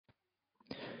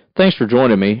Thanks for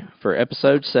joining me for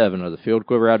episode 7 of the Field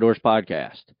Quiver Outdoors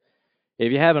podcast.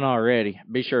 If you haven't already,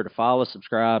 be sure to follow,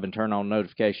 subscribe, and turn on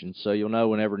notifications so you'll know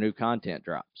whenever new content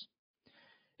drops.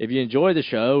 If you enjoy the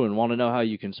show and want to know how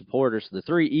you can support us, the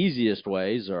 3 easiest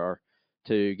ways are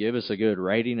to give us a good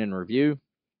rating and review,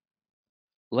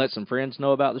 let some friends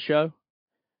know about the show,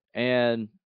 and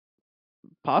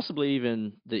possibly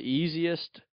even the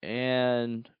easiest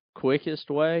and quickest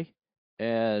way,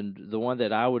 and the one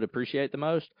that I would appreciate the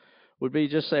most, would be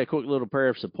just say a quick little prayer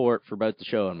of support for both the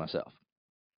show and myself.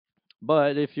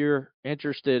 But if you're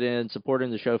interested in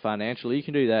supporting the show financially, you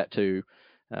can do that too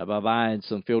by buying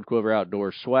some Field Quiver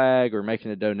Outdoors swag or making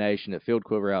a donation at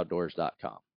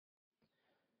fieldquiveroutdoors.com.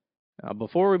 Now,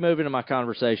 before we move into my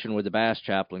conversation with the bass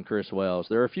chaplain, Chris Wells,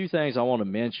 there are a few things I want to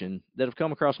mention that have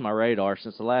come across my radar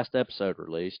since the last episode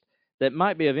released that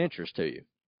might be of interest to you.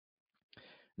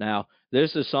 Now,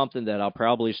 this is something that I'll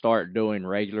probably start doing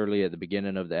regularly at the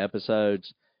beginning of the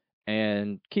episodes.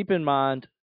 And keep in mind,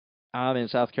 I'm in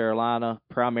South Carolina,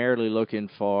 primarily looking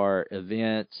for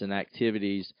events and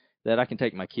activities that I can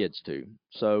take my kids to.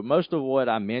 So most of what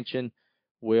I mention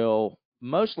will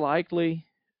most likely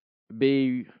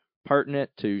be pertinent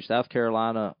to South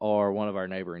Carolina or one of our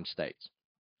neighboring states.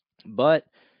 But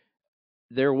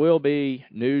there will be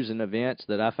news and events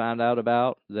that I find out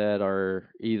about that are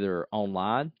either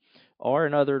online or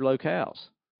in other locales.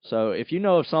 So if you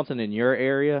know of something in your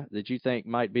area that you think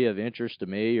might be of interest to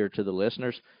me or to the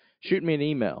listeners, shoot me an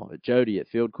email at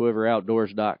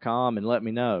jody@fieldquiveroutdoors.com and let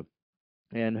me know.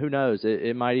 And who knows,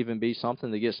 it might even be something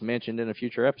that gets mentioned in a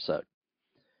future episode.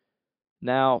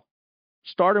 Now,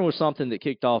 starting with something that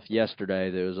kicked off yesterday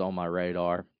that was on my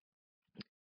radar.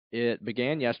 It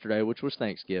began yesterday, which was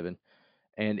Thanksgiving,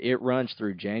 and it runs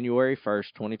through January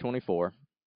 1st, 2024,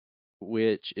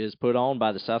 which is put on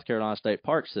by the South Carolina State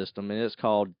Park System, and it's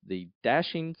called the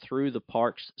Dashing Through the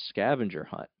Parks Scavenger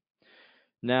Hunt.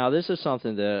 Now, this is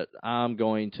something that I'm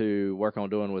going to work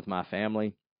on doing with my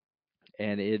family,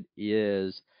 and it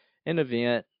is an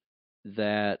event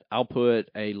that I'll put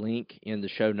a link in the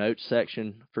show notes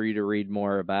section for you to read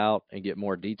more about and get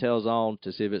more details on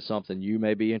to see if it's something you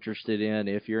may be interested in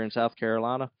if you're in South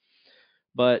Carolina.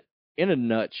 But in a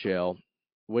nutshell,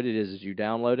 what it is you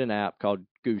download an app called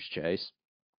Goose Chase,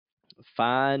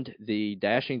 find the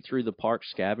Dashing Through the Park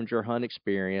Scavenger Hunt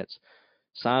experience,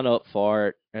 sign up for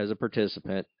it as a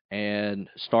participant, and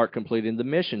start completing the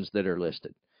missions that are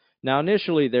listed. Now,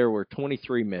 initially, there were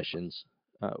 23 missions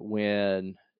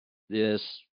when this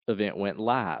event went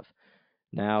live.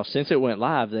 Now, since it went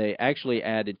live, they actually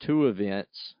added 2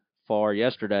 events for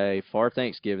yesterday for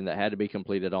Thanksgiving that had to be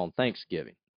completed on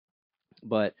Thanksgiving.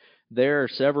 But there are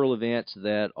several events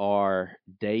that are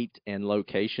date and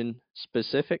location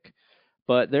specific,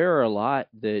 but there are a lot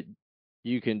that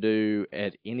you can do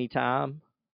at any time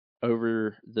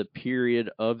over the period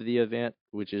of the event,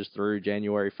 which is through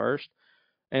January 1st.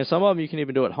 And some of them you can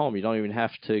even do at home. You don't even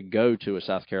have to go to a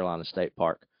South Carolina state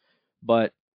park.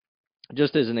 But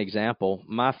just as an example,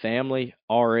 my family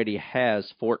already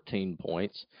has 14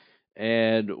 points,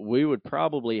 and we would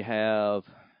probably have,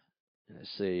 let's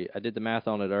see, I did the math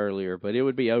on it earlier, but it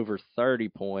would be over 30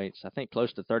 points, I think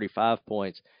close to 35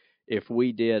 points, if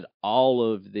we did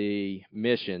all of the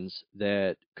missions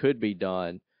that could be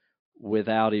done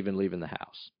without even leaving the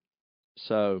house.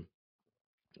 So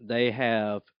they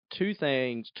have 2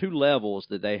 levels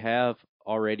that they have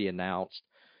already announced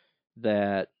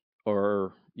that,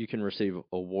 or you can receive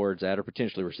awards at or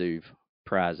potentially receive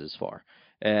prizes for.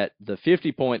 At the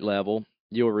 50-point level,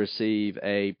 you'll receive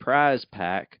a prize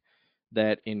pack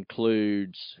that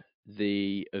includes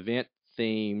the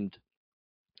event-themed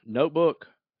notebook,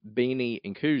 beanie,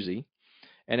 and koozie.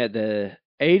 And at the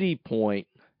 80-point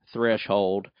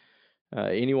threshold,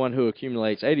 anyone who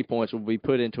accumulates 80 points will be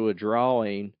put into a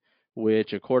drawing,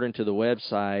 which, according to the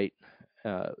website,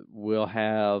 will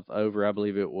have over, I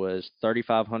believe it was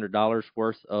 $3,500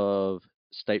 worth of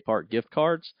state park gift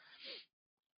cards.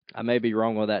 I may be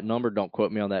wrong on that number. Don't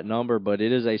quote me on that number, but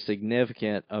it is a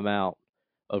significant amount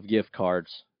of gift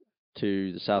cards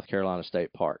to the South Carolina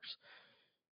state parks.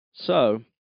 So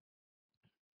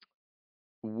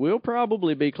we'll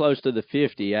probably be close to the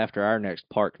 50 after our next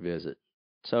park visit.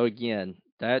 So again,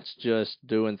 that's just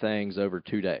doing things over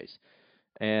 2 days.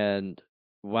 And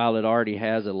while it already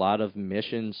has a lot of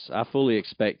missions, I fully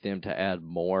expect them to add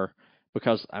more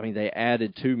because, I mean, they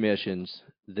added 2 missions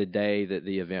the day that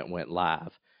the event went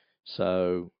live.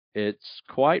 So it's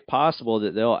quite possible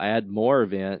that they'll add more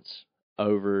events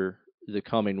over the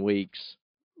coming weeks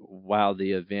while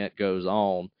the event goes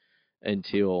on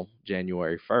until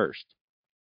January 1st.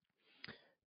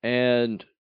 And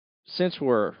since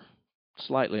we're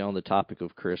slightly on the topic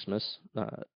of Christmas,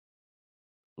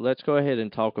 let's go ahead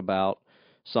and talk about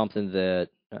something that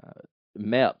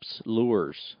MEPS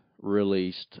Lures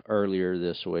released earlier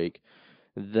this week.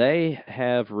 They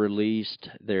have released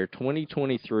their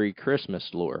 2023 Christmas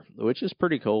lure, which is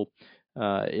pretty cool.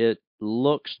 It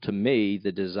looks to me,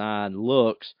 the design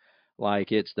looks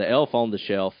like it's the elf on the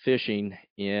shelf fishing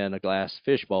in a glass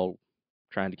fish bowl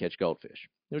trying to catch goldfish,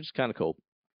 which is kind of cool.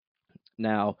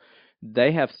 Now,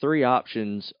 they have three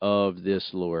options of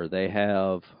this lure. They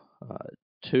have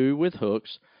two with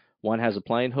hooks. One has a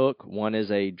plain hook, one is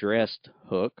a dressed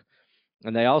hook,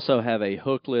 and they also have a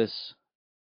hookless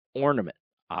ornament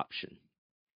option.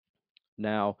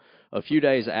 Now, a few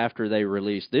days after they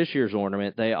released this year's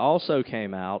ornament, they also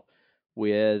came out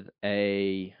with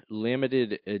a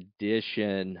limited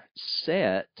edition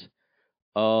set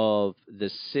of the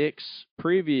 6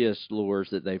 previous lures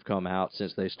that they've come out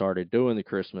since they started doing the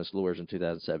Christmas lures in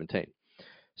 2017.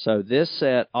 So this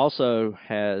set also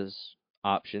has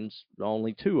options,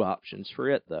 only 2 options for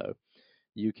it though.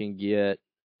 You can get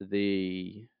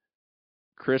the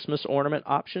Christmas ornament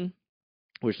option,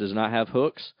 which does not have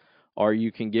hooks, or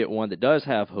you can get one that does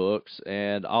have hooks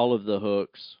and all of the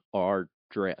hooks are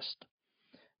dressed.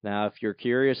 Now, if you're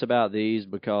curious about these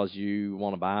because you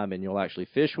want to buy them and you'll actually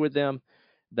fish with them,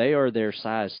 they are their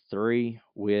size 3,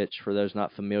 which, for those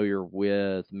not familiar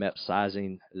with MEP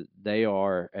sizing, they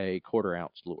are a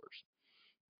quarter-ounce lures.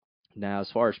 Now,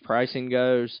 as far as pricing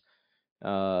goes,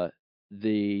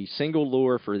 the single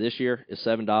lure for this year is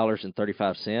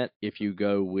 $7.35 if you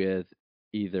go with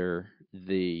either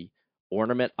the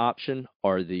ornament option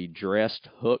or the dressed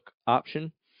hook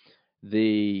option.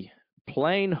 The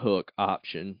plain hook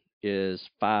option is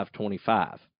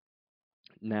 $5.25.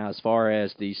 Now, as far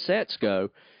as the sets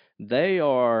go, they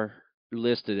are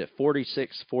listed at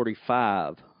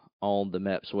 $46.45 on the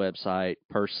MEPS website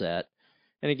per set.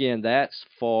 And again, that's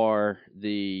for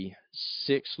the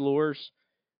 6 lures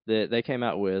that they came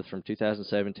out with from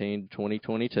 2017 to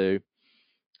 2022.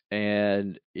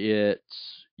 And you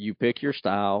pick your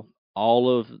style.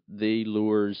 All of the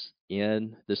lures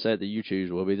in the set that you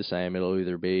choose will be the same. It'll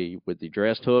either be with the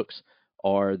dressed hooks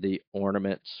or the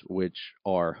ornaments, which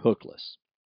are hookless.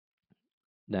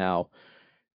 Now,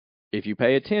 if you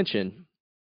pay attention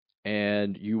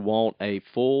and you want a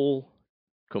full,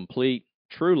 complete,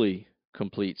 truly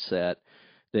complete set,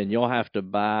 then you'll have to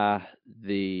buy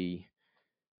the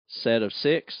set of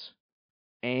 6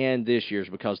 and this year's,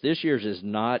 because this year's is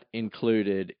not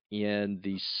included in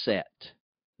the set.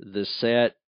 The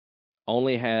set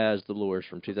only has the lures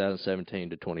from 2017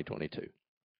 to 2022.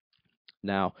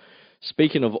 Now,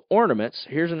 speaking of ornaments,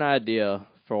 here's an idea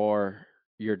for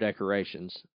your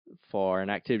decorations for an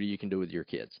activity you can do with your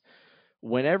kids.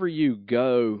 Whenever you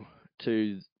go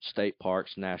to state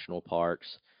parks, national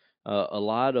parks, a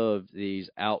lot of these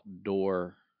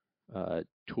outdoor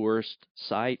tourist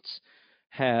sites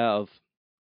have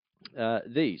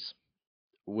these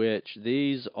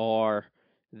are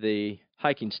the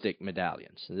hiking stick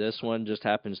medallions. This one just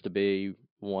happens to be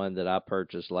one that I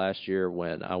purchased last year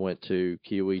when I went to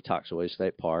Kiowee-Toxaway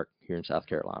State Park here in South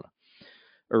Carolina.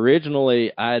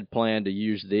 Originally, I had planned to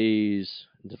use these,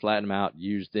 to flatten them out,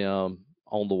 use them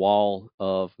on the wall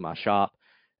of my shop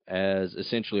as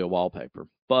essentially a wallpaper.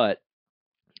 But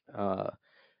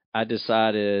I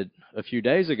decided a few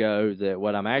days ago that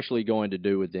what I'm actually going to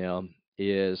do with them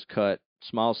is cut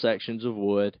small sections of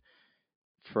wood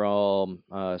from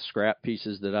scrap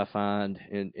pieces that I find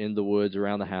in the woods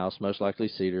around the house, most likely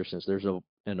cedar, since there's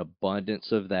an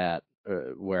abundance of that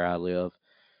where I live,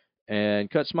 and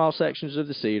cut small sections of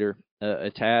the cedar,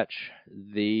 attach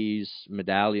these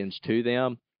medallions to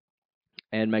them,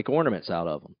 and make ornaments out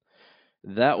of them.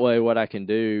 That way, what I can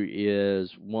do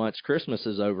is, once Christmas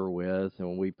is over with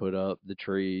and we put up the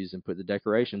trees and put the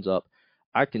decorations up,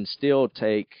 I can still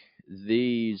take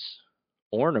these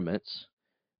ornaments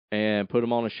and put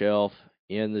them on a shelf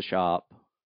in the shop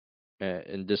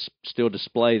and just still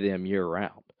display them year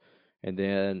round. And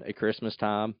then at Christmas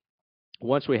time,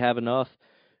 once we have enough,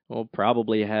 we'll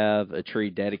probably have a tree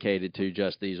dedicated to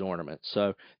just these ornaments.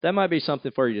 So that might be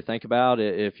something for you to think about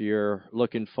if you're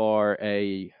looking for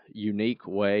a unique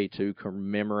way to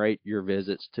commemorate your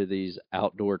visits to these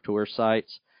outdoor tour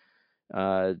sites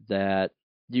that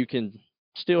you can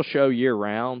still show year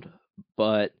round,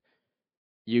 but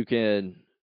you can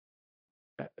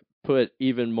put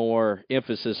even more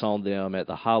emphasis on them at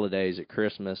the holidays, at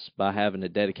Christmas, by having a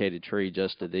dedicated tree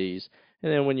just to these.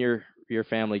 And then when your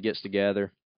family gets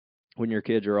together, when your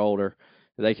kids are older,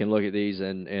 they can look at these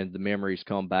and the memories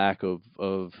come back of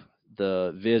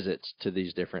the visits to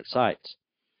these different sites.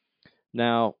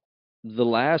 Now, the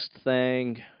last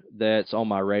thing that's on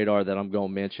my radar that I'm going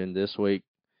to mention this week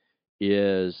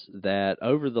is that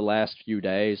over the last few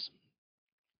days,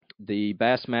 the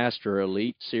Bassmaster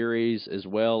Elite Series as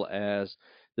well as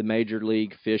the Major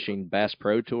League Fishing Bass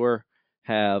Pro Tour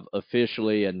have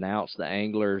officially announced the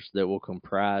anglers that will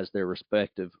comprise their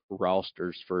respective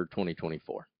rosters for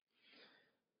 2024.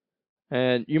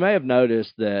 And you may have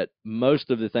noticed that most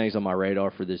of the things on my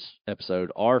radar for this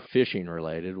episode are fishing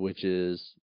related,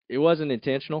 it wasn't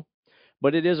intentional,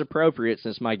 but it is appropriate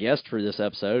since my guest for this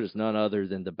episode is none other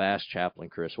than the Bass Chaplain,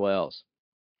 Chris Wells.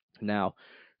 Now,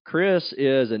 Chris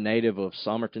is a native of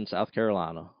Somerton, South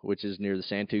Carolina, which is near the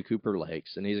Santee Cooper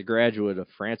Lakes, and he's a graduate of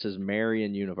Francis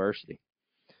Marion University.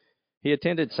 He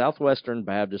attended Southwestern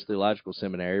Baptist Theological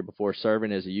Seminary before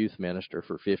serving as a youth minister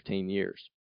for 15 years.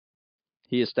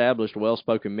 He established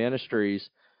Well-Spoken Ministries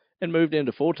and moved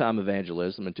into full-time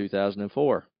evangelism in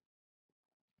 2004.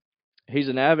 He's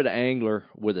an avid angler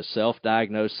with a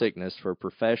self-diagnosed sickness for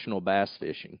professional bass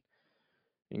fishing.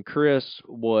 And Chris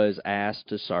was asked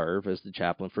to serve as the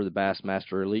chaplain for the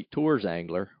Bassmaster Elite Tours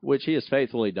angler, which he has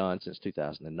faithfully done since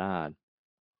 2009.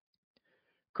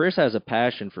 Chris has a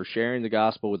passion for sharing the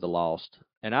gospel with the lost,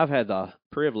 and I've had the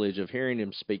privilege of hearing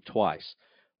him speak twice,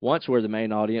 once where the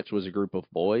main audience was a group of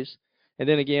boys, and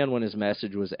then again when his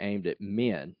message was aimed at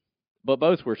men. But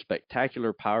both were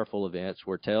spectacular, powerful events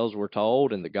where tales were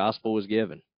told and the gospel was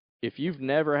given. If you've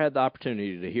never had the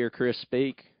opportunity to hear Chris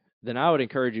speak, then I would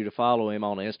encourage you to follow him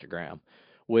on Instagram,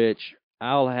 which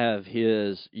I'll have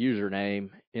his username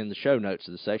in the show notes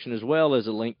of the section, as well as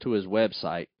a link to his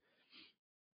website.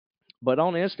 But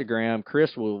on Instagram,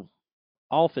 Chris will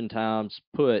oftentimes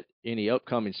put any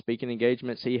upcoming speaking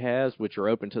engagements he has, which are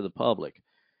open to the public.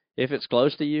 If it's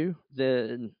close to you,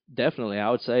 then definitely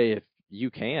I would say if you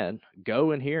can,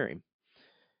 go and hear him.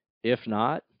 If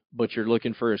not, but you're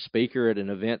looking for a speaker at an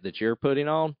event that you're putting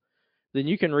on, then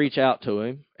you can reach out to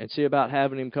him and see about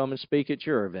having him come and speak at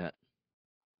your event.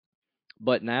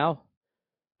 But now,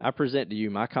 I present to you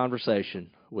my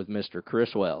conversation with Mr.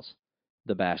 Chris Wells,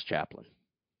 the Bass Chaplain.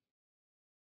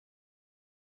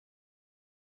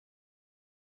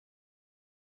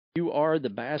 You are the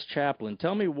Bass Chaplain.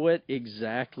 Tell me what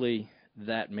exactly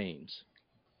that means.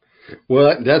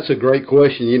 Well, that's a great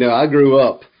question. I grew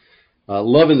up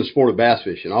loving the sport of bass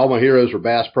fishing. All my heroes were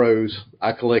bass pros.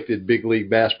 I collected big league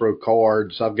Bass Pro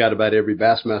cards. I've got about every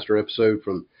Bassmaster episode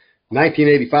from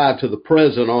 1985 to the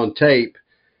present on tape.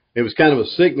 It was kind of a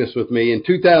sickness with me. In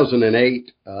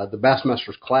 2008, the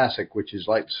Bassmasters Classic, which is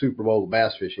like the Super Bowl of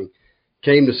bass fishing,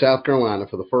 came to South Carolina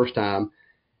for the first time.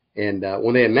 And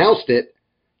when they announced it,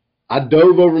 I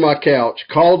dove over my couch,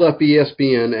 called up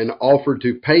ESPN, and offered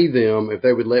to pay them if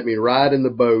they would let me ride in the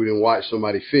boat and watch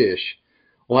somebody fish.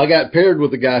 Well, I got paired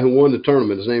with the guy who won the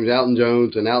tournament. His name's Alton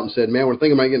Jones, and Alton said, "Man, we're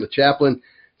thinking about getting a chaplain."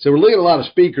 So we're looking at a lot of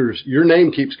speakers. Your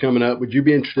name keeps coming up. Would you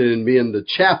be interested in being the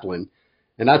chaplain?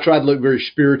 And I tried to look very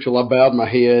spiritual. I bowed my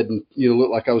head and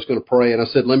looked like I was going to pray. And I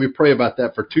said, "Let me pray about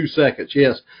that for 2 seconds.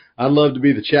 Yes, I'd love to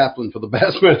be the chaplain for the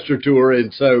Bassmaster Tour."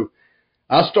 And so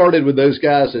I started with those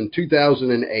guys in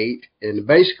 2008, and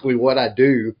basically what I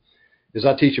do is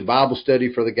I teach a Bible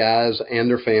study for the guys and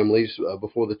their families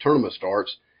before the tournament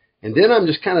starts, and then I'm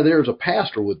just kind of there as a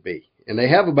pastor would be. And they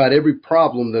have about every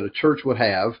problem that a church would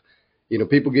have.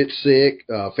 People get sick,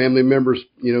 family members,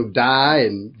 die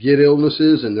and get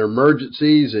illnesses, and their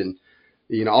emergencies, and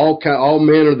all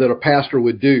manner that a pastor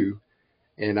would do.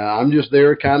 And I'm just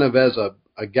there kind of as a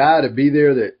guy to be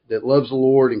there that loves the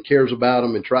Lord and cares about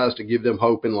them and tries to give them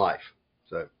hope in life.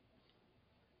 So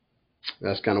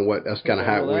that's kind of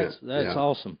how it went. That's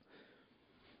awesome.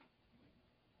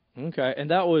 Okay,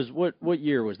 and that was what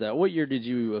year was that? What year did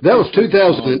you? That was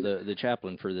 2000. The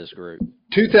chaplain for this group.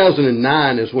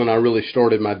 2009 is when I really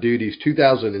started my duties.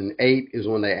 2008 is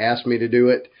when they asked me to do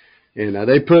it, and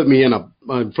they put me in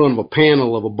front of a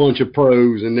panel of a bunch of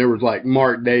pros, and there was like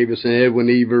Mark Davis and Edwin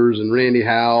Evers and Randy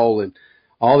Howell and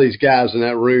all these guys in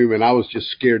that room, and I was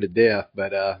just scared to death.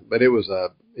 But it was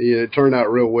it turned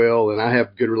out real well, and I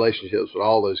have good relationships with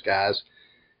all those guys,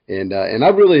 and I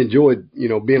really enjoyed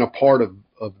being a part of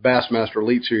Bassmaster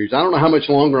Elite Series. I don't know how much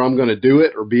longer I'm going to do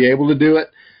it or be able to do it,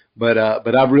 but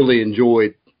I've really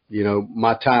enjoyed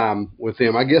my time with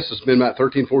them. I guess it's been about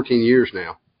 13, 14 years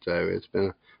now, so it's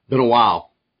been a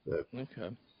while. So.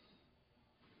 Okay.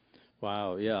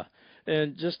 Wow. Yeah.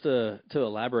 And just to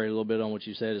elaborate a little bit on what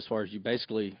you said, as far as you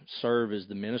basically serve as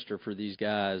the minister for these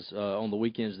guys on the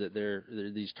weekends that they're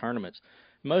these tournaments,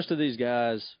 most of these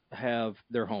guys have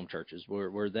their home churches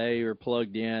where they are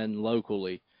plugged in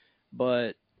locally.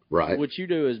 But right. What you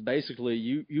do is basically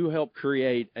you help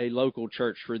create a local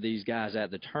church for these guys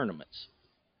at the tournaments.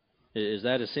 Is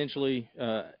that essentially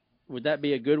Would that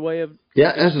be a good way of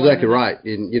Yeah, that's exactly explaining it? right.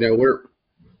 And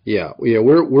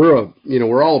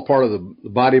we're all a part of the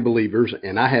body of believers,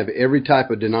 and I have every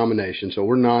type of denomination, so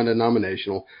we're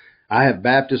non-denominational. I have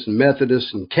Baptists and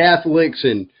Methodists and Catholics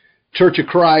and Church of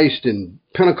Christ and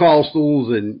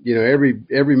Pentecostals and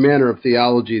every manner of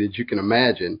theology that you can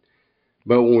imagine.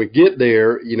 But when we get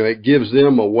there, it gives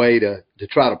them a way to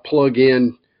try to plug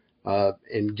in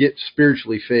and get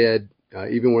spiritually fed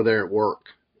even when they're at work.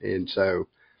 And so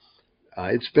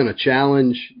it's been a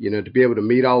challenge, to be able to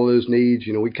meet all those needs.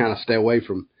 We kind of stay away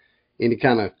from any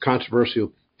kind of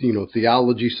controversial,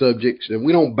 theology subjects, and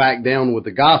we don't back down with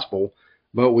the gospel,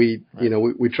 but we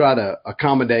try to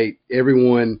accommodate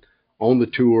everyone on the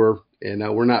tour, and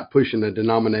we're not pushing a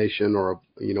denomination or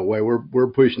a way. We're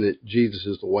pushing that Jesus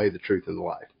is the way, the truth, and the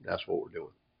life. That's what we're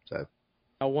doing. So.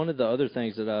 Now, one of the other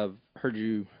things that I've heard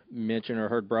you mention or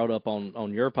heard brought up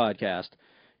on your podcast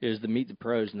is the Meet the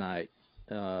Pros night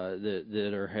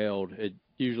that are held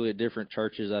usually at different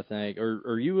churches, I think.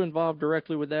 Are you involved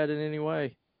directly with that in any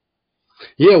way?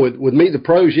 Yeah, with Meet the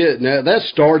Pros, yeah. Now, that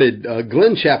started,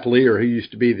 Glenn Chaplain, who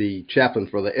used to be the chaplain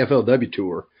for the FLW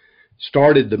Tour,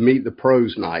 started the Meet the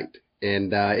Pros night.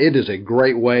 And it is a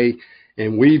great way,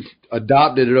 and we've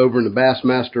adopted it over in the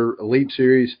Bassmaster Elite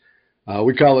Series.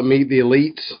 We call it Meet the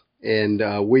Elites, and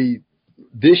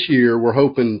this year we're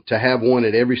hoping to have one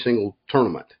at every single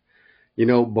tournament.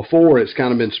 Before it's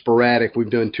kind of been sporadic. We've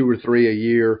done 2 or 3 a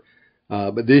year.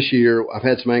 But this year I've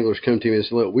had some anglers come to me and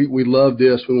say, look, we love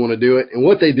this. We want to do it. And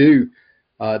what they do,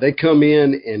 they come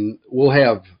in and we'll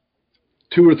have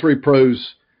 2 or 3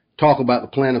 pros talk about the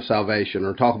plan of salvation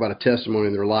or talk about a testimony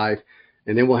in their life.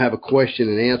 And then we'll have a question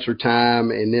and answer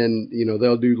time. And then,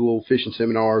 they'll do little fishing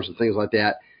seminars and things like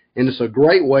that. And it's a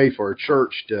great way for a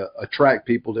church to attract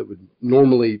people that would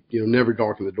normally, never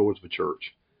darken the doors of a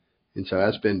church. And so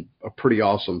that's been a pretty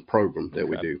awesome program that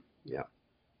we do. Yeah.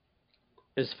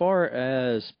 As far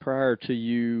as prior to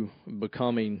you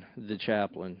becoming the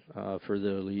chaplain for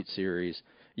the Elite Series,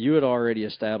 you had already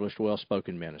established Well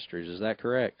Spoken Ministries. Is that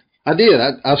correct? I did.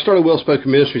 I started Well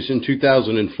Spoken Ministries in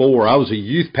 2004. I was a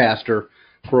youth pastor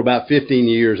for about 15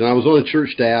 years, and I was on the church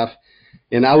staff,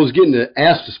 and I was getting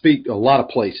asked to speak a lot of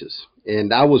places,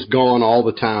 and I was gone all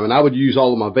the time, and I would use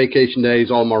all of my vacation days,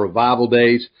 all of my revival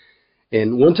days.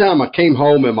 And one time I came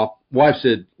home and my wife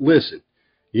said, listen,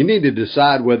 you need to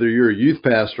decide whether you're a youth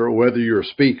pastor or whether you're a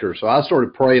speaker. So I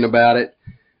started praying about it,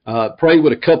 prayed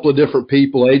with a couple of different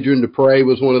people. Adrian DePray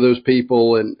was one of those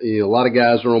people, and a lot of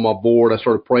guys are on my board. I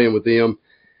started praying with them.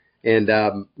 And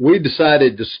we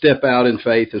decided to step out in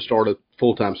faith and start a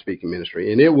full-time speaking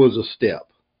ministry. And it was a step.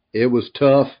 It was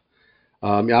tough.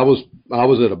 I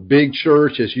was at a big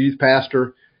church as youth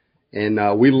pastor,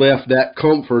 and we left that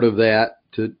comfort of that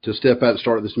to step out and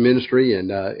start this ministry,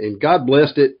 and God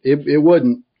blessed it. It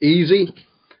wasn't easy,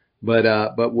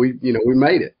 but we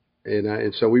made it,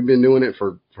 and so we've been doing it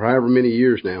for however many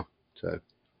years now. So.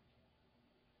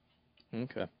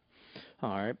 Okay. All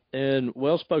right. And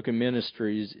Well Spoken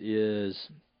Ministries is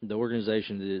the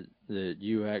organization that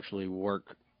you actually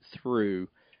work through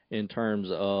in terms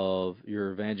of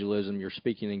your evangelism, your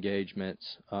speaking engagements,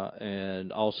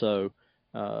 and also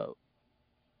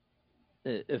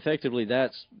effectively,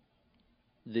 that's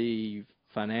the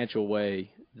financial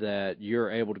way that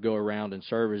you're able to go around and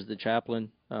serve as the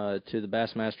chaplain to the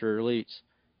Bassmaster Elites.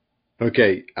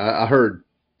 Okay, I heard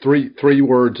three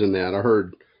words in that. I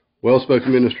heard Well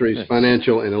Spoken Ministries,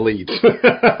 financial, and elites.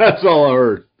 That's all I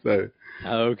heard. So,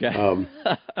 okay. All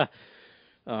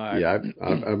right. Yeah,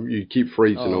 you keep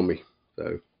freezing on me.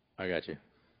 So I got you.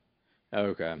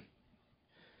 Okay.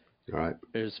 All right.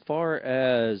 As far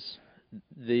as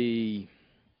the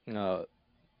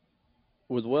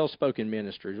with Well Spoken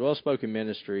Ministries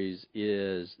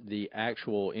is the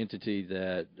actual entity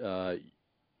that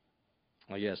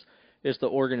I guess it's the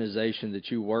organization that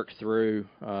you work through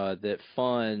that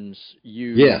funds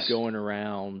you going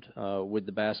around with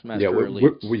the Bassmaster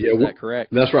Elites. Is that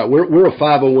correct? That's right. We're a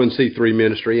 501c3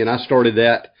 ministry, and I started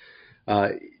that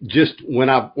just when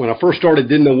I first started.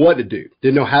 Didn't know what to do,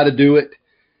 didn't know how to do it.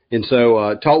 And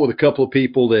so talked with a couple of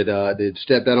people that had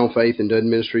stepped out on faith and done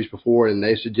ministries before, and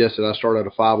they suggested I start out a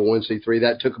 501c3.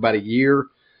 That took about a year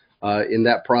in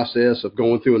that process of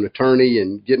going through an attorney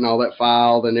and getting all that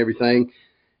filed and everything.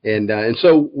 And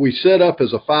so we set up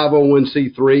as a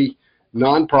 501c3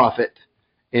 nonprofit,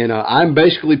 and I'm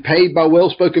basically paid by Well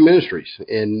Spoken Ministries,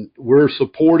 and we're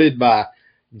supported by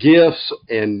gifts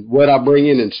and what I bring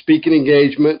in speaking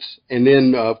engagements. And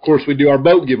then, of course, we do our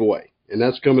boat giveaway, and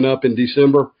that's coming up in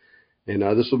December. And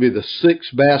this will be the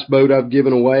 6th bass boat I've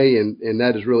given away, and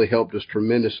that has really helped us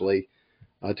tremendously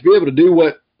to be able to do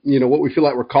what we feel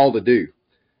like we're called to do.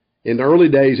 In the early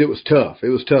days, it was tough. It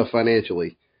was tough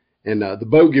financially. And the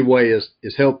boat giveaway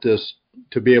has helped us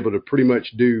to be able to pretty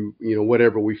much do,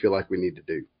 whatever we feel like we need to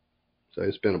do. So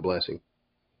it's been a blessing.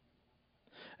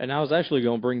 And I was actually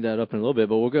going to bring that up in a little bit,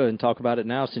 but we'll go ahead and talk about it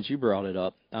now since you brought it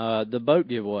up. The boat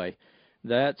giveaway,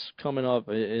 that's coming up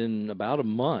in about a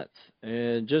month.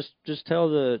 And just tell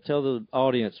the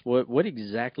audience what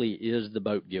exactly is the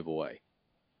boat giveaway.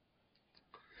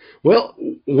 Well,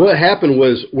 what happened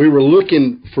was we were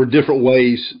looking for different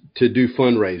ways to do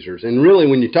fundraisers. And really,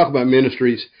 when you talk about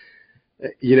ministries,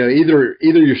 either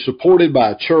you're supported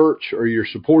by a church or you're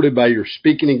supported by your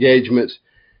speaking engagements.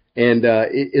 And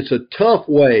it's a tough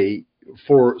way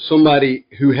for somebody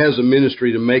who has a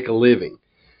ministry to make a living.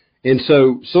 And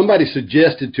so somebody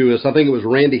suggested to us, I think it was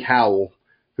Randy Howell,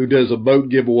 who does a boat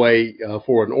giveaway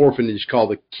for an orphanage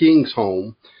called the King's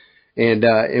Home.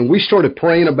 And we started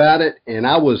praying about it, and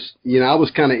I was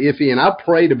kind of iffy, and I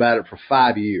prayed about it for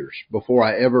 5 years before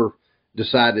I ever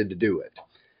decided to do it.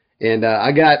 And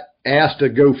I got asked to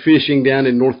go fishing down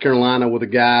in North Carolina with a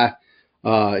guy.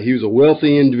 He was a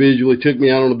wealthy individual. He took me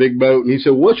out on a big boat, and he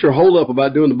said, "What's your hold up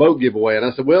about doing the boat giveaway?" And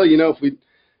I said, "Well,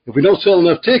 if we don't sell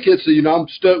enough tickets, I'm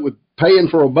stuck with paying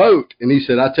for a boat." And he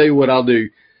said, "I tell you what I'll do.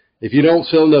 If you don't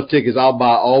sell enough tickets, I'll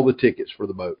buy all the tickets for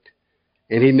the boat."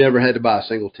 And he never had to buy a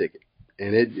single ticket.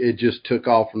 And it just took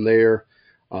off from there.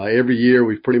 Every year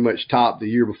we've pretty much topped the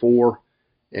year before.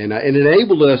 And it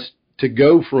enabled us to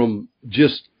go from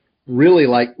just really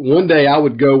like one day I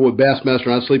would go with Bassmaster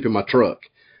and I'd sleep in my truck.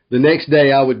 The next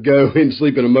day I would go and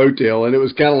sleep in a motel. And it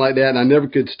was kind of like that. And I never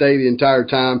could stay the entire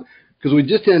time because we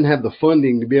just didn't have the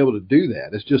funding to be able to do that.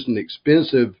 It's just an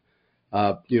expensive,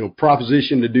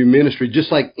 proposition to do ministry,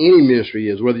 just like any ministry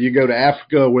is, whether you go to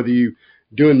Africa, whether you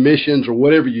doing missions or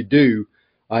whatever you do.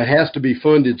 It has to be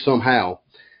funded somehow.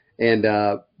 And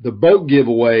the boat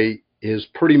giveaway is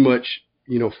pretty much,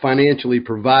 financially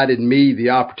provided me the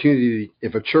opportunity.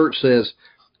 If a church says,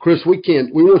 "Chris, we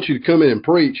want you to come in and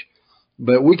preach,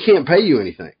 but we can't pay you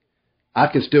anything," I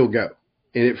can still go.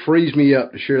 And it frees me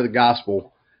up to share the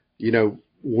gospel,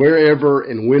 wherever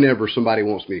and whenever somebody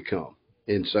wants me to come.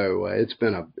 And so it's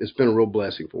been a real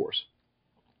blessing for us.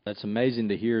 That's amazing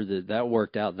to hear that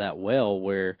worked out that well,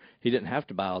 where he didn't have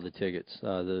to buy all the tickets.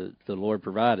 The Lord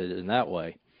provided in that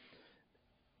way.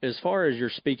 As far as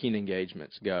your speaking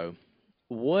engagements go,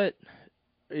 what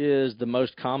is the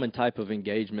most common type of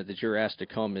engagement that you're asked to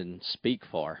come and speak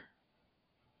for?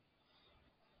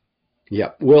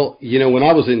 Yeah. Well, when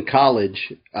I was in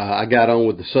college, I got on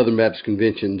with the Southern Baptist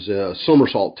Convention's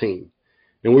somersault team.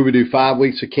 And we would do 5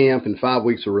 weeks of camp and 5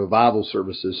 weeks of revival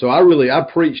services. So I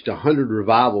preached 100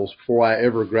 revivals before I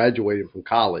ever graduated from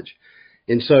college.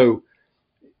 And so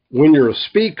when you're a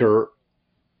speaker,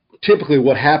 typically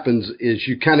what happens is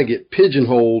you kind of get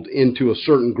pigeonholed into a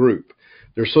certain group.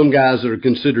 There's some guys that are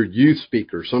considered youth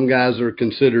speakers. Some guys that are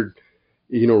considered,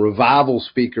 revival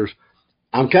speakers.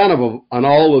 I'm kind of an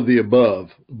all of the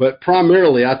above, but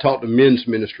primarily I talk to men's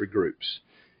ministry groups.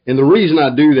 And the reason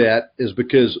I do that is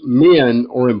because men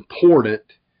are important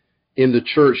in the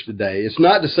church today. It's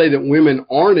not to say that women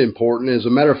aren't important. As a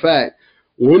matter of fact,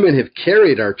 women have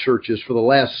carried our churches for the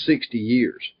last 60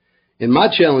 years. And my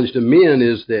challenge to men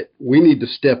is that we need to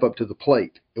step up to the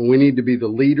plate. And we need to be the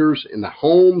leaders in the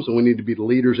homes, and we need to be the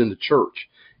leaders in the church,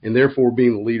 and therefore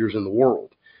being the leaders in the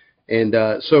world. And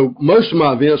so most of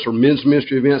my events are men's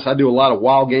ministry events. I do a lot of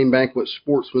wild game banquets,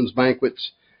 sportsmen's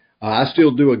banquets. I still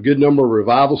do a good number of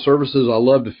revival services. I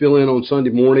love to fill in on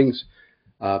Sunday mornings.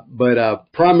 But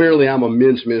primarily I'm a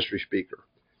men's ministry speaker.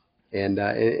 And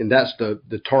that's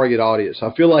the target audience.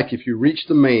 I feel like if you reach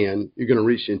the man, you're going to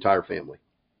reach the entire family.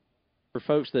 For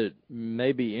folks that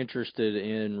may be interested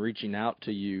in reaching out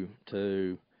to you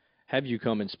to have you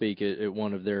come and speak at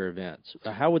one of their events,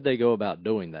 how would they go about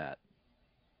doing that?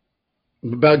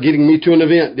 About getting me to an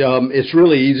event, it's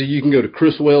really easy. You can go to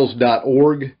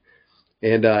chriswells.org.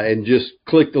 And just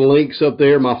click the links up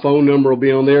there. My phone number will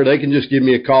be on there. They can just give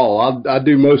me a call. I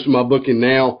do most of my booking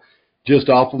now just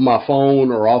off of my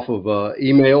phone or off of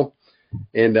email,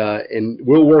 and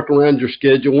we'll work around your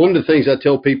schedule. One of the things I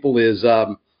tell people is,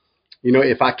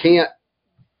 if I can't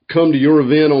come to your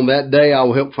event on that day, I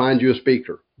will help find you a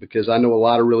speaker, because I know a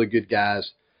lot of really good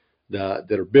guys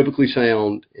that are biblically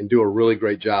sound and do a really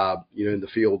great job, in the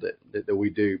field that we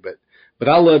do. But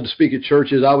I love to speak at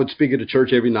churches. I would speak at a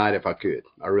church every night if I could.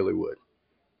 I really would.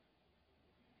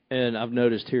 And I've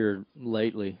noticed here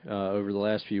lately, over the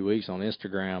last few weeks on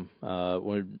Instagram,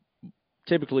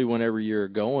 typically whenever you're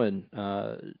going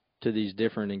to these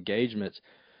different engagements,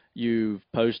 you've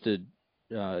posted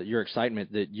your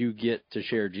excitement that you get to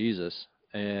share Jesus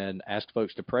and ask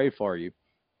folks to pray for you.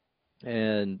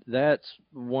 And that's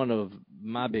one of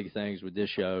my big things with this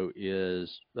show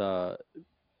is,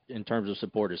 in terms of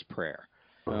support, is prayer.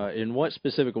 In what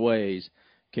specific ways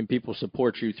can people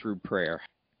support you through prayer?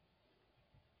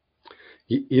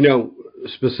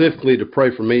 Specifically to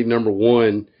pray for me, number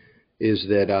one is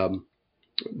that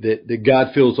God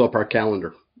fills up our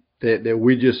calendar, that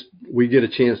we get a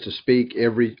chance to speak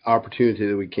every opportunity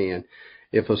that we can.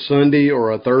 If a Sunday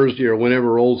or a Thursday or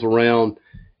whenever rolls around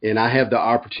and I have the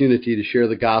opportunity to share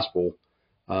the gospel,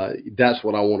 that's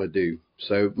what I want to do.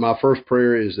 So my first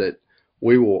prayer is that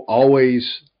we will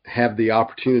always have the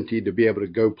opportunity to be able to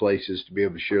go places, to be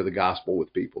able to share the gospel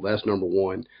with people. That's number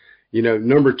one.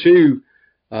 Number two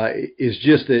is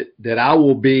just that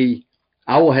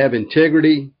I will have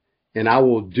integrity, and I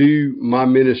will do my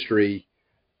ministry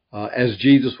as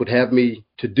Jesus would have me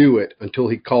to do it until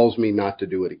he calls me not to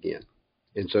do it again.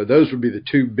 And so those would be the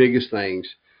two biggest things,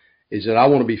 is that I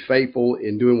want to be faithful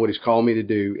in doing what he's called me to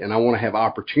do, and I want to have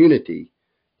opportunity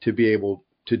to be able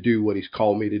to do what he's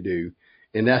called me to do,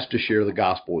 and that's to share the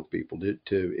gospel with people,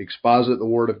 to exposit the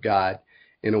word of God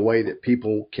in a way that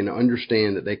people can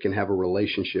understand that they can have a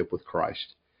relationship with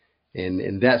Christ.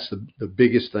 And that's the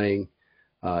biggest thing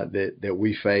that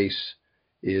we face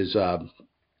is,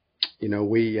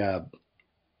 we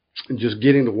just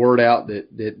getting the word out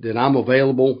that I'm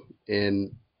available,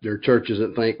 and there are churches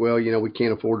that think, well, we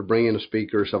can't afford to bring in a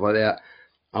speaker or stuff like that.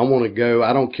 I want to go.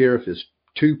 I don't care if it's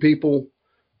 2 people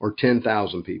or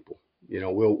 10,000 people.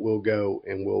 We'll go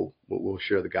and we'll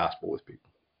share the gospel with people.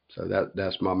 So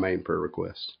that's my main prayer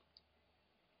request.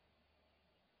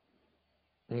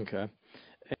 Okay.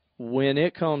 When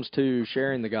it comes to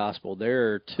sharing the gospel,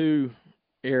 there are 2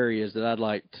 areas that I'd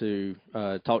like to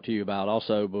talk to you about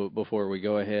also before we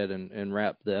go ahead and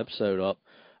wrap the episode up.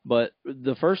 But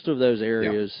the first of those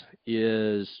areas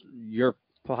is your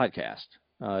podcast.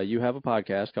 You have a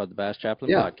podcast called the Bass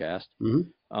Chaplain Podcast.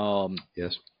 Mm-hmm.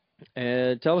 Yes.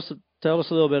 And tell us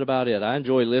a little bit about it. I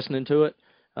enjoy listening to it,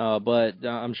 but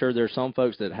I'm sure there's some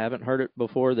folks that haven't heard it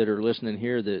before that are listening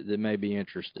here that may be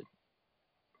interested.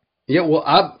 Yeah, well,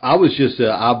 I was just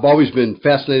I've always been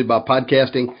fascinated by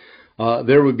podcasting.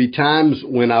 There would be times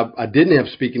when I didn't have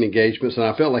speaking engagements, and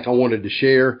I felt like I wanted to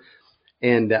share,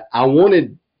 and I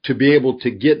wanted to be able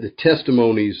to get the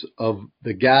testimonies of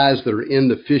the guys that are in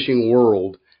the fishing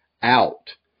world out,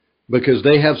 because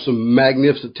they have some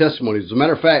magnificent testimonies. As a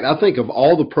matter of fact, I think of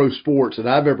all the pro sports that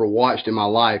I've ever watched in my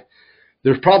life,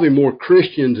 there's probably more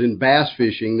Christians in bass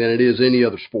fishing than it is any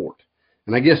other sport.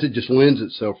 And I guess it just lends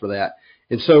itself for that.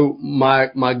 And so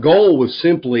my goal was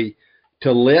simply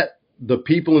to let the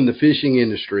people in the fishing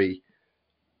industry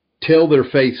tell their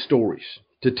faith stories,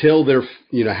 to tell their,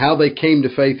 how they came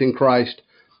to faith in Christ,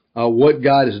 what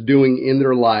God is doing in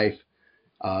their life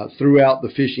throughout the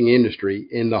fishing industry,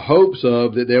 in the hopes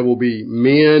of that there will be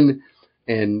men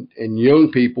and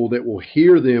young people that will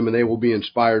hear them and they will be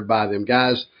inspired by them.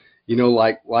 Guys,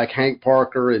 like Hank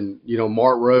Parker and,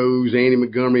 Mark Rose, Andy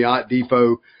Montgomery, Ott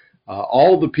Depot,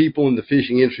 all the people in the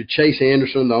fishing industry, Chase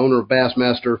Anderson, the owner of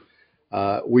Bassmaster.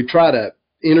 We try to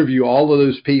interview all of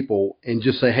those people and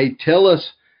just say, hey, tell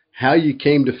us how you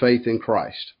came to faith in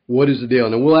Christ. What is the deal?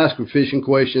 And then we'll ask them fishing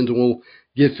questions and we'll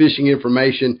get fishing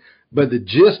information. But the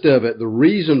gist of it, the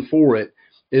reason for it,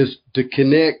 is to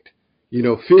connect,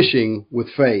 fishing with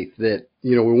faith. That,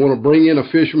 we want to bring in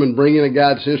a fisherman, bring in a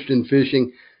guy that's interested in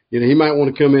fishing. He might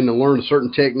want to come in and learn a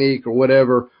certain technique or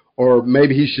whatever, or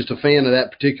maybe he's just a fan of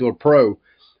that particular pro.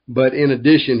 But in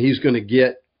addition, he's going to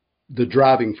get the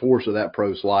driving force of that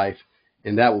pro's life,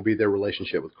 and that will be their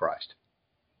relationship with Christ.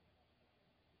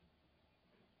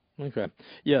 Okay.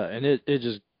 Yeah, and it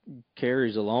just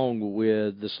carries along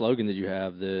with the slogan that you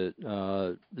have, that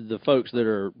the folks that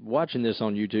are watching this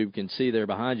on YouTube can see there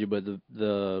behind you, but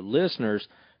the listeners,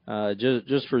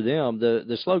 just for them,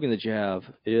 the slogan that you have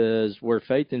is where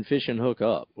faith and fishing hook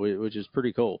up, which is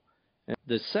pretty cool. And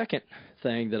the second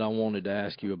thing that I wanted to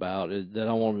ask you about, that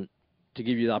I wanted to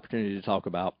give you the opportunity to talk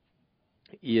about,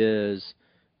 is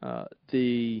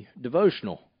the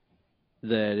devotional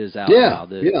that is out now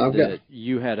that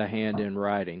you had a hand in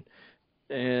writing.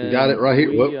 And you got it right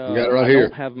here. You got it right here. I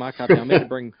don't have my copy. I meant to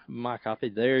bring my copy.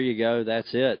 There you go. That's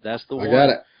it. That's the one. I got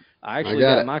it. I actually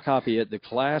got my copy at the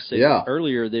Classic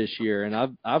earlier this year, and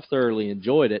I've thoroughly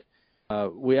enjoyed it.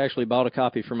 We actually bought a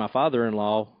copy for my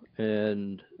father-in-law,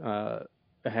 and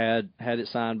had it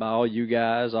signed by all you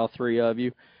guys, all 3 of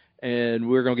you, and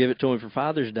we were going to give it to him for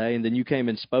Father's Day, and then you came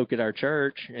and spoke at our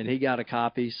church, and he got a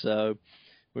copy, so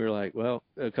we were like, well,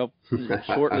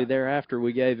 shortly thereafter,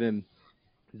 we gave him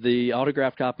the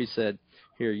autographed copy. Said,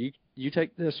 here, you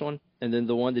take this one, and then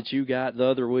the one that you got the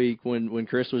other week when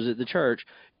Chris was at the church,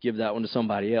 give that one to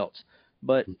somebody else.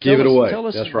 But Give it away. tell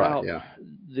us That's right. about Yeah.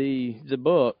 the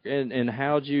book and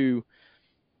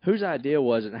whose idea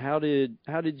was it, and how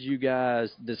did you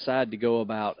guys decide to go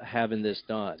about having this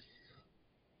done?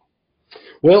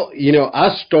 Well,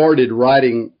 I started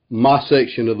writing my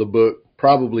section of the book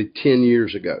probably 10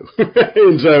 years ago.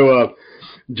 And so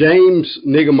James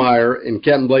Niggemeyer and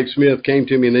Captain Blake Smith came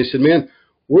to me and they said, man,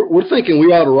 we're thinking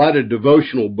we ought to write a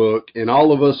devotional book and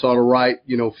all of us ought to write,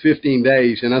 15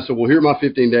 days. And I said, well, here are my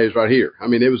 15 days right here. I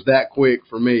mean, it was that quick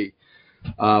for me.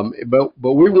 But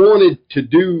we wanted to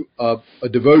do a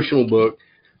devotional book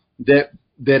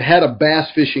that had a bass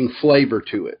fishing flavor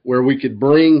to it, where we could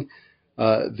bring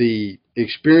the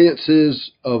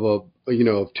experiences of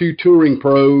two touring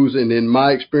pros, and then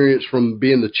my experience from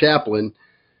being the chaplain,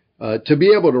 to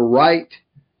be able to write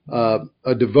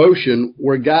a devotion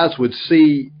where guys would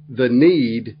see the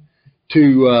need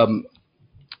to.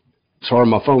 Sorry,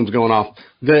 my phone's going off.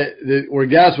 Where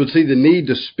guys would see the need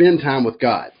to spend time with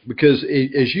God, because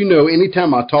as you know,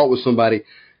 anytime I talk with somebody,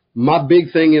 my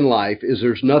big thing in life is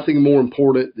there's nothing more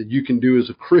important that you can do as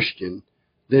a Christian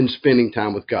than spending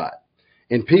time with God.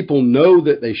 And people know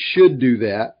that they should do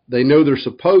that. They know they're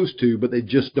supposed to, but they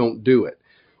just don't do it.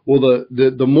 Well,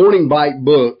 the Morning Bite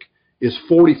book is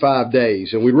 45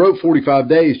 days. And we wrote 45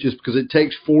 days just because it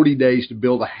takes 40 days to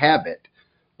build a habit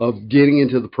of getting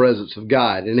into the presence of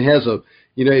God. And it has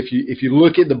if you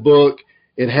look at the book,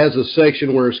 it has a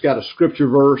section where it's got a scripture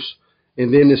verse,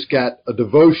 and then it's got a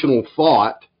devotional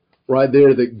thought right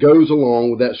there that goes along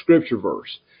with that scripture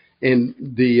verse. And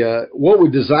what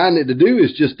we designed it to do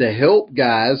is just to help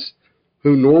guys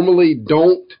who normally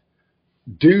don't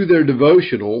do their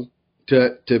devotional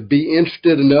to be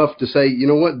interested enough to say, you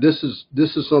know what, this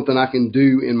is something I can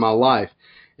do in my life.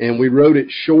 And we wrote it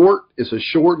short. It's a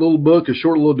short little book, a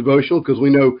short little devotional, because we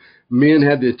know men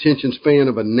have the attention span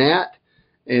of a gnat,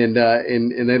 and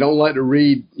they don't like to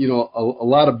read, a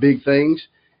lot of big things.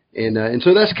 And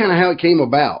so that's kind of how it came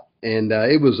about. And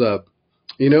it was a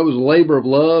labor of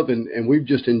love, and we've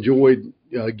just enjoyed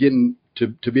getting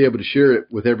to be able to share it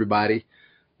with everybody,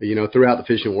 throughout the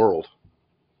fishing world.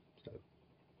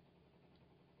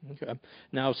 Okay.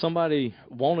 Now, if somebody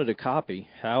wanted a copy,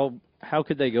 how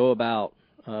could they go about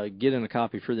getting a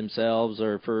copy for themselves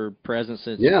or for presents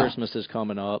since Christmas is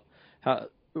coming up?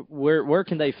 Where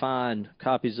can they find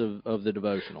copies of the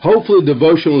devotional? Hopefully the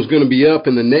devotional is going to be up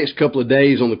in the next couple of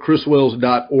days on the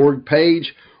chriswells.org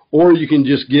page, or you can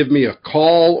just give me a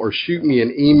call or shoot me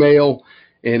an email,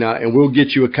 and we'll get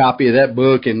you a copy of that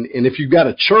book. And if you've got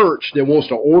a church that wants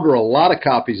to order a lot of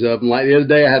copies of them, like the other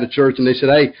day I had a church and they said,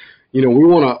 hey, we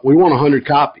want 100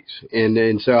 copies.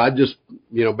 And so I just,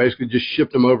 basically just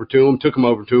shipped them over to them, took them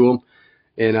over to them.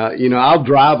 And, I'll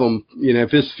drive them,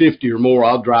 if it's 50 or more,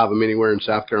 I'll drive them anywhere in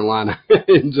South Carolina.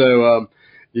 And so,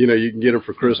 you can get them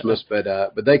for Christmas, but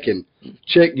they can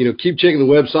check, keep checking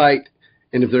the website.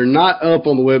 And if they're not up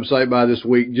on the website by this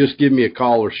week, just give me a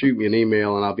call or shoot me an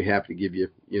email, and I'll be happy to give you,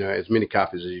 as many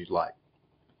copies as you'd like.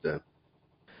 So.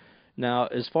 Now,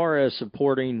 as far as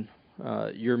supporting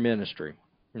your ministry,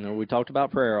 we talked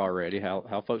about prayer already,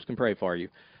 how folks can pray for you.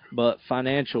 But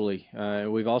financially,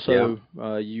 we've also,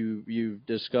 you've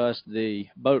discussed the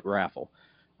boat raffle.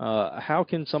 How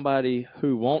can somebody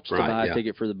who wants to buy a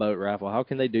ticket for the boat raffle, how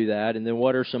can they do that? And then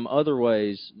what are some other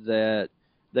ways that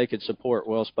they could support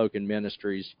Well-Spoken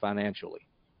Ministries financially?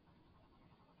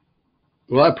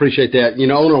 Well, I appreciate that. On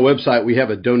our website, we have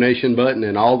a donation button,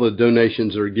 and all the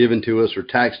donations that are given to us are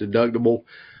tax deductible.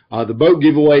 The boat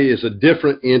giveaway is a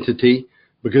different entity,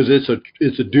 because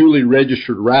it's a duly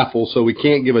registered raffle, so we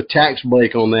can't give a tax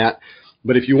break on that.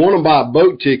 But if you want to buy a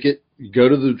boat ticket, you go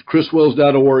to the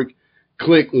chriswells.org,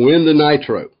 click Win the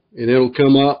Nitro, and it'll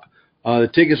come up. The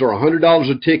tickets are $100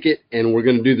 a ticket, and we're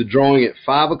going to do the drawing at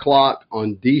 5 o'clock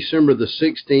on December the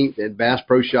 16th at Bass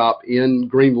Pro Shop in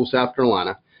Greenville, South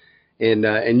Carolina.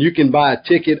 And you can buy a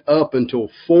ticket up until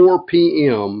 4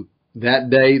 p.m. that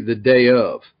day, the day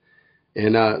of.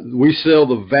 And we sell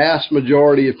the vast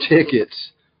majority of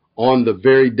tickets on the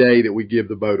very day that we give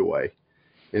the boat away.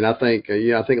 And I think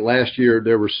last year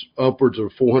there was upwards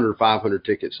of 400, 500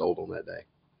 tickets sold on that day.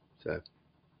 So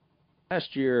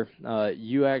last year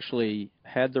you actually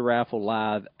had the raffle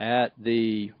live at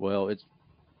it's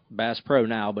Bass Pro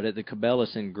now, but at the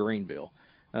Cabela's in Greenville.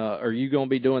 Are you going to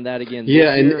be doing that again this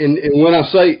year? And when I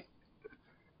say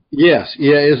yes,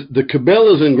 the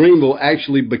Cabela's in Greenville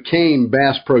actually became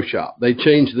Bass Pro Shop. They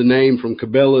changed the name from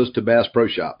Cabela's to Bass Pro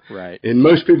Shop. Right. And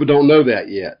most people don't know that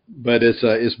yet, but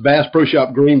it's Bass Pro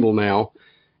Shop Greenville now.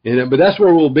 But that's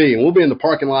where we'll be, and we'll be in the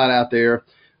parking lot out there.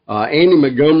 Andy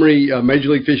Montgomery, Major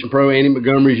League Fishing Pro, Andy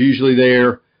Montgomery's usually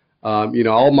there.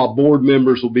 All my board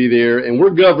members will be there, and we're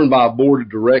governed by a board of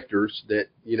directors that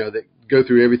go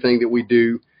through everything that we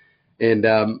do. And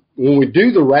when we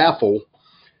do the raffle,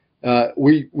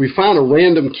 we find a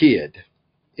random kid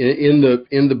in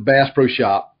the Bass Pro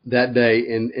Shop that day,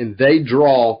 and they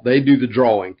do the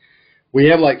drawing. We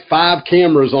have like 5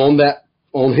 cameras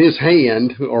on his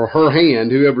hand or her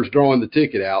hand, whoever's drawing the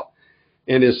ticket out,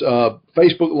 and it's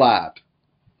Facebook Live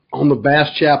on the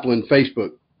Bass Chaplain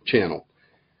Facebook channel.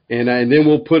 And then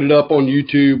we'll put it up on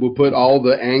YouTube. We'll put all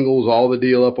the angles, all the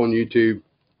deal up on YouTube.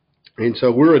 And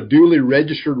so we're a duly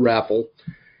registered raffle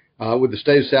with the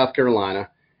state of South Carolina.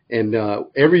 And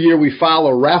every year we file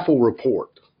a raffle report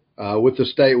with the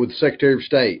Secretary of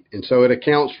State. And so it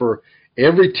accounts for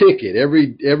every ticket,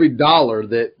 every dollar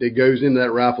that goes into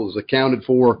that raffle is accounted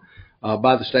for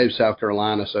by the state of South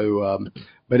Carolina. So,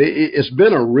 but it's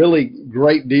been a really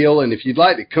great deal. And if you'd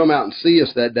like to come out and see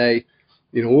us that day,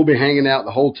 we'll be hanging out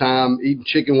the whole time, eating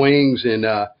chicken wings, and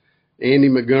Andy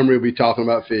Montgomery will be talking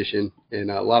about fishing,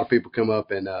 and a lot of people come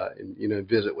up and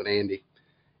visit with Andy.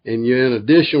 And in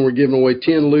addition, we're giving away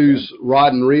 10 loose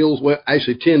rod and reels. Well,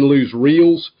 actually 10 loose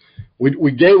reels.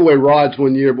 We gave away rods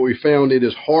one year, but we found it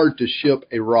is hard to ship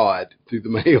a rod through the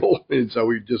mail, and so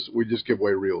we just give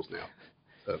away reels now.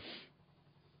 So.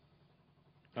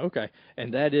 Okay,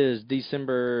 and that is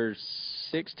December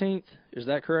 16th. Is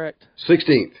that correct?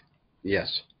 16th.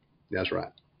 Yes, that's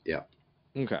right. Yeah.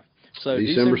 Okay. So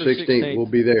December 16th, we'll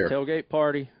be there. Tailgate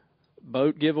party,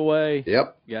 boat giveaway.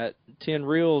 Yep. Got 10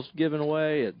 reels given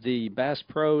away at the Bass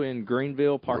Pro in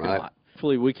Greenville parking lot.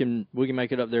 Hopefully we can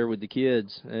make it up there with the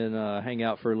kids and hang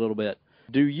out for a little bit.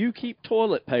 Do you keep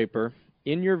toilet paper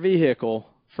in your vehicle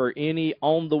for any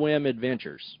on-the-whim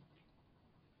adventures?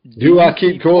 Do I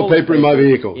keep toilet paper in my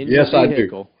vehicle? Yes, I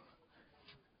do.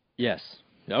 Yes.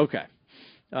 Okay.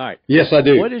 All right. Yes, I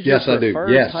do. What is your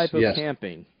preferred type of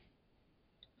camping?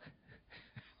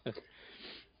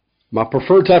 My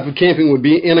preferred type of camping would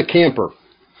be in a camper.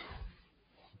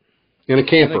 In a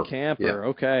camper. In a camper, yeah.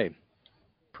 Okay.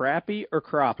 Crappie or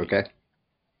crappie? Okay.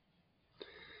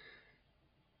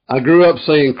 I grew up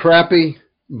saying crappie,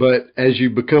 but as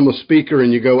you become a speaker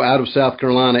and you go out of South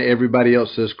Carolina, everybody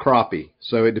else says crappie.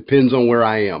 So it depends on where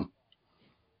I am.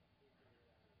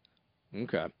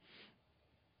 Okay.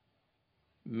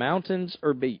 Mountains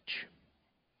or beach?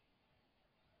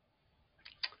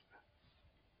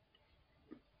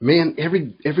 Man,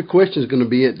 every question is going to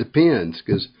be it depends,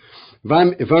 because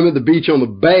if I'm at the beach on the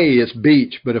bay, it's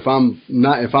beach, but if I'm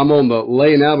on the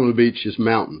laying out on the beach, it's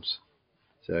mountains.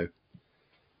 So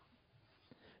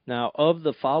now, of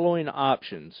the following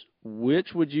options,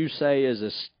 which would you say is a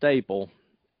staple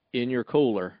in your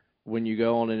cooler when you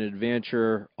go on an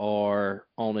adventure or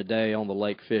on a day on the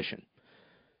lake fishing?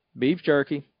 Beef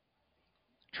jerky,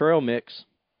 trail mix,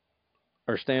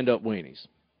 or stand-up weenies,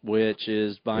 which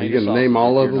is buying. Are you going to name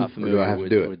all of them, or do I have to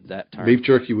do it? That term. Beef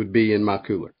jerky would be in my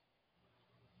cooler.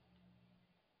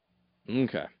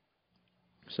 Okay.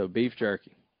 So beef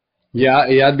jerky. Yeah,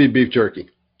 I'd be beef jerky.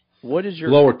 What is your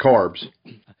lower carbs?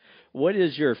 What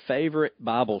is your favorite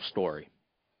Bible story?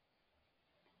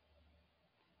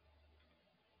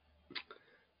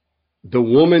 The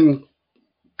woman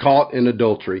caught in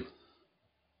adultery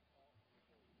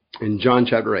in John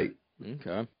chapter 8.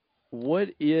 Okay. What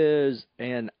is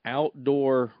an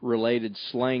outdoor-related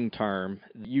slang term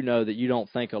that you don't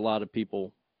think a lot of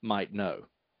people might know?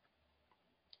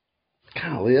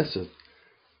 Golly, that's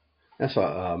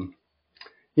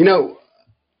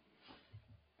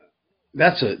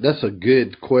a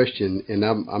good question, and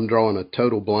I'm drawing a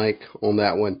total blank on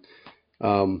that one.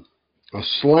 A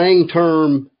slang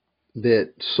term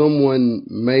that someone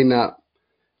may not.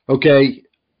 Okay,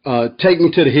 take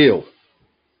me to the hill.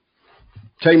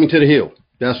 Take me to the hill.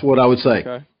 That's what I would say.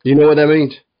 Okay. You know what that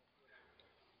means?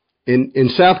 In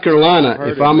South Carolina,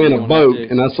 if I'm in a boat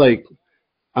and I say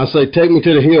take me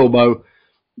to the hill, Bo,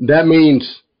 that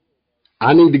means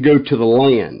I need to go to the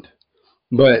land.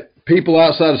 But people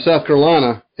outside of South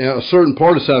Carolina, a certain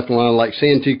part of South Carolina, like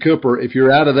Santee Cooper, if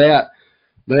you're out of that,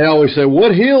 they always say,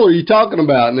 "What hill are you talking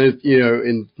about?" And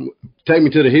and take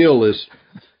me to the hill is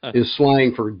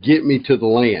slang for get me to the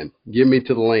land. Get me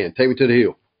to the land. Take me to the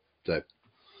hill. So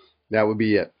that would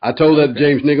be it. I told that to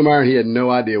James Niggemeyer, and he had no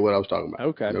idea what I was talking about.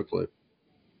 Okay. No clue.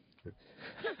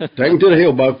 Take me to the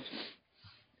hill, Bo.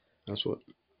 That's what.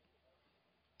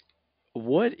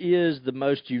 What is the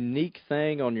most unique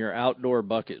thing on your outdoor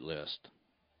bucket list?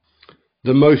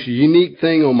 The most unique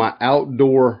thing on my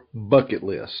outdoor bucket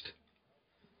list.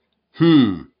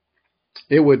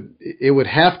 It would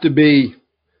have to be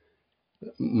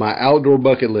my outdoor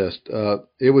bucket list.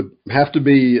 It would have to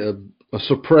be a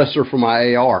suppressor for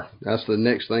my AR. That's the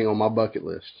next thing on my bucket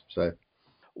list. So,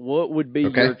 What would be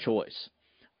okay. your choice?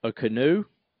 A canoe,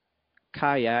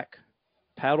 kayak,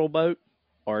 paddle boat,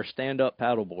 or a stand-up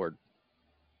paddleboard?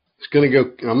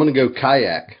 I'm gonna go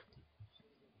kayak.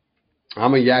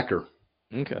 I'm a yacker.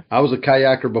 Okay, I was a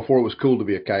kayaker before it was cool to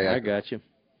be a I kayaker. got you.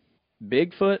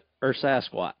 Bigfoot or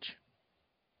Sasquatch?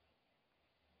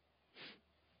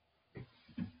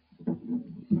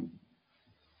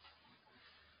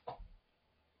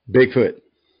 Bigfoot.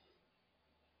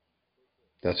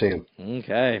 That's him.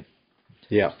 Okay,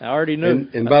 Yeah. I already knew.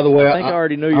 And by the I way, think I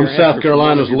already knew I'm your South answer from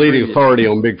one of Carolina's your leading previous. authority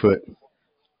on Bigfoot.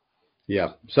 Yeah.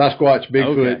 Sasquatch,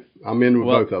 Bigfoot. Okay, I'm in with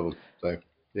well, both of them. So,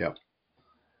 yeah.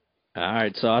 all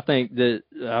right. So I think that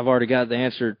I've already got the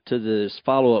answer to this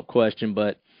follow-up question,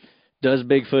 but does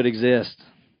Bigfoot exist?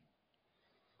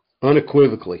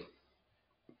 Unequivocally.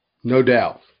 No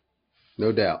doubt.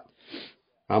 No doubt.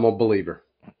 I'm a believer.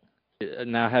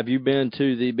 Now, have you been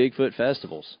to the Bigfoot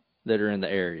festivals that are in the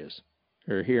areas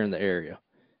or here in the area?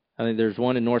 I think there's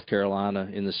one in North Carolina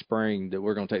in the spring that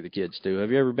we're going to take the kids to.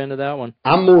 Have you ever been to that one?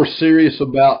 I'm more serious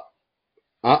about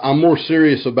I'm more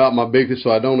serious about my Bigfoot,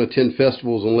 so I don't attend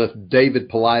festivals unless David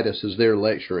Politis is there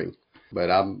lecturing.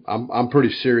 But I'm pretty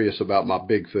serious about my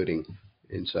Bigfooting,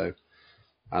 and so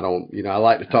I don't, I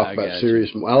like to talk I about got you.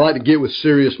 serious. I like to get with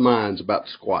serious minds about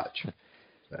the Squatch.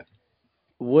 So,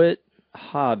 What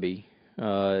hobby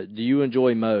do you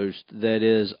enjoy most that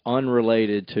is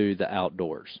unrelated to the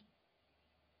outdoors?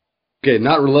 okay,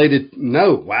 not related.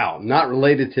 No, wow, not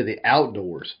related to the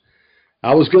outdoors.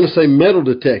 I was going to say metal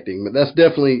detecting, but that's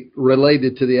definitely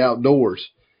related to the outdoors.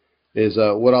 Is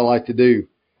what I like to do.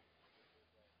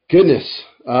 Goodness,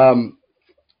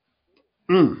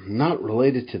 not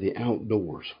related to the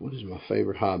outdoors. What is my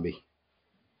favorite hobby?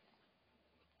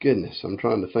 Goodness, I'm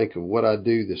trying to think of what I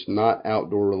do that's not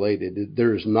outdoor related.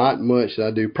 There's not much that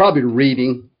I do. Probably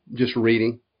reading, just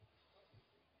reading.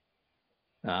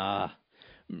 Ah,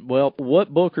 well,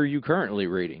 what book are you currently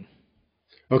reading?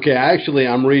 Okay, actually,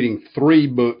 I'm reading 3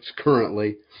 books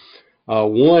currently.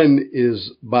 One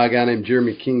is by a guy named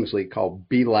Jeremy Kingsley called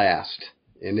Be Last,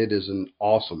 and it is an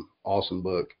awesome, awesome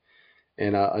book.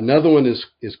 And another one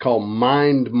is called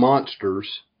Mind Monsters,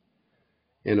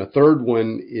 and a third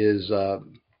one is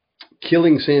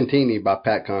Killing Santini by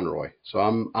Pat Conroy. So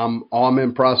I'm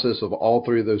in process of all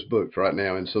 3 of those books right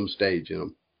now in some stage in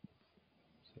them.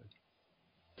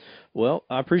 Well,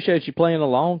 I appreciate you playing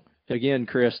along. Again,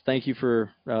 Chris, thank you for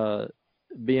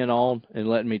being on and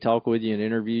letting me talk with you and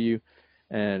interview you.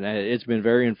 And it's been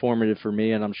very informative for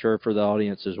me, and I'm sure for the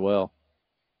audience as well.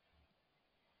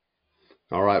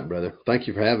 All right, brother. Thank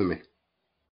you for having me.